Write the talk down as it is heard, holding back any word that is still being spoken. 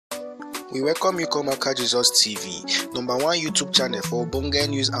We welcome you come Mbaka Jesus TV, #1 YouTube channel for Bonga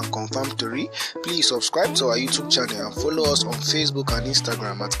news and confirmed story. Please subscribe to our YouTube channel and follow us on Facebook and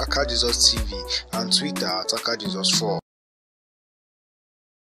Instagram at Mbaka Jesus TV and Twitter at Mbaka Jesus 4.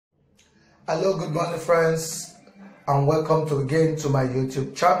 Hello, good morning friends, and welcome again to my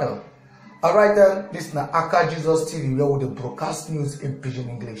YouTube channel. Alright then, this is Mbaka Jesus TV where we broadcast news in Pidgin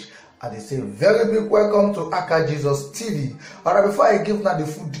English. And they say very big welcome to Mbaka Jesus TV. Alright, before I give now the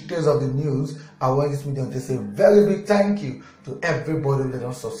full details of the news, I want this medium to say very big thank you to everybody that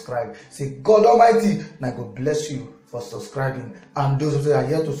don't subscribe. Say God Almighty, now God bless you for subscribing, and those of you that are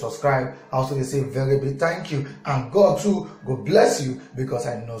here to subscribe, also they say very big thank you, and God too God bless you, because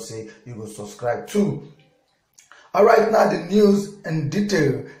I know say you will subscribe too. All right, now the news in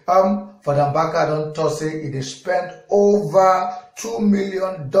detail. For the Mbaka don't talk say they spend over $2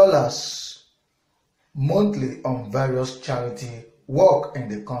 million monthly on various charity work in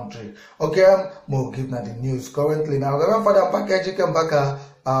the country. Okay, we'll give now the news currently. Now, for the Mbaka, Ejike Mbaka,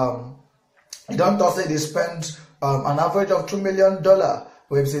 don't talk say they spend an average of $2 million.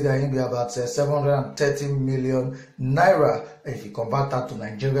 We say that it be about 730 million naira if you convert that to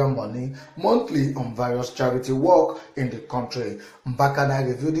Nigerian money monthly on various charity work in the country. Mbaka and I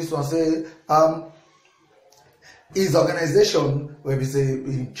review this one say his organization, where we say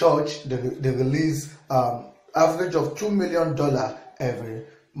in church, they release average of $2 million every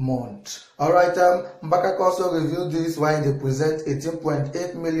month. Alright, Mbaka also reviewed this while they present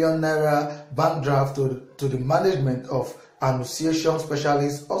 18.8 million naira bank draft to the management of Annunciation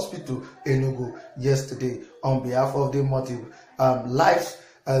Specialist Hospital Enugu yesterday on behalf of the motive Life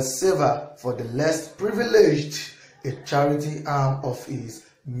Saver for the Less Privileged, a charity arm of his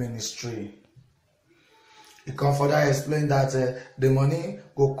ministry. He can further explain that the money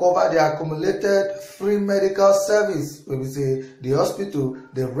will cover the accumulated free medical service where we say the hospital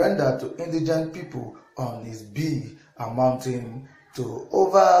they render to indigent people on his bill, amounting to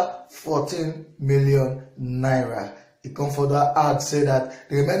over 14 million naira. He can further add say that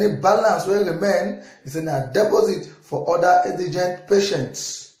the remaining balance will remain is in a deposit for other indigent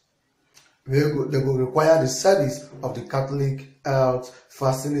patients. They will require the service of the Catholic Health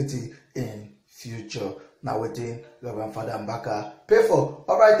Facility in future. Now waiting, Reverend Father Mbaka pay for.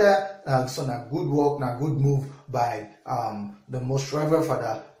 Alright there, so now good work, now good move by the most Reverend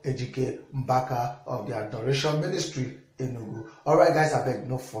Father Ejike Mbaka of the Adoration Ministry Enugu. Alright guys, I beg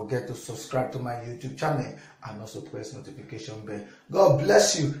don't forget to subscribe to my YouTube channel and also press notification bell. God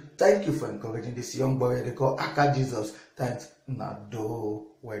bless you. Thank you for encouraging this young boy they call Mbaka Jesus. Thanks. Nado,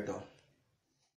 well done.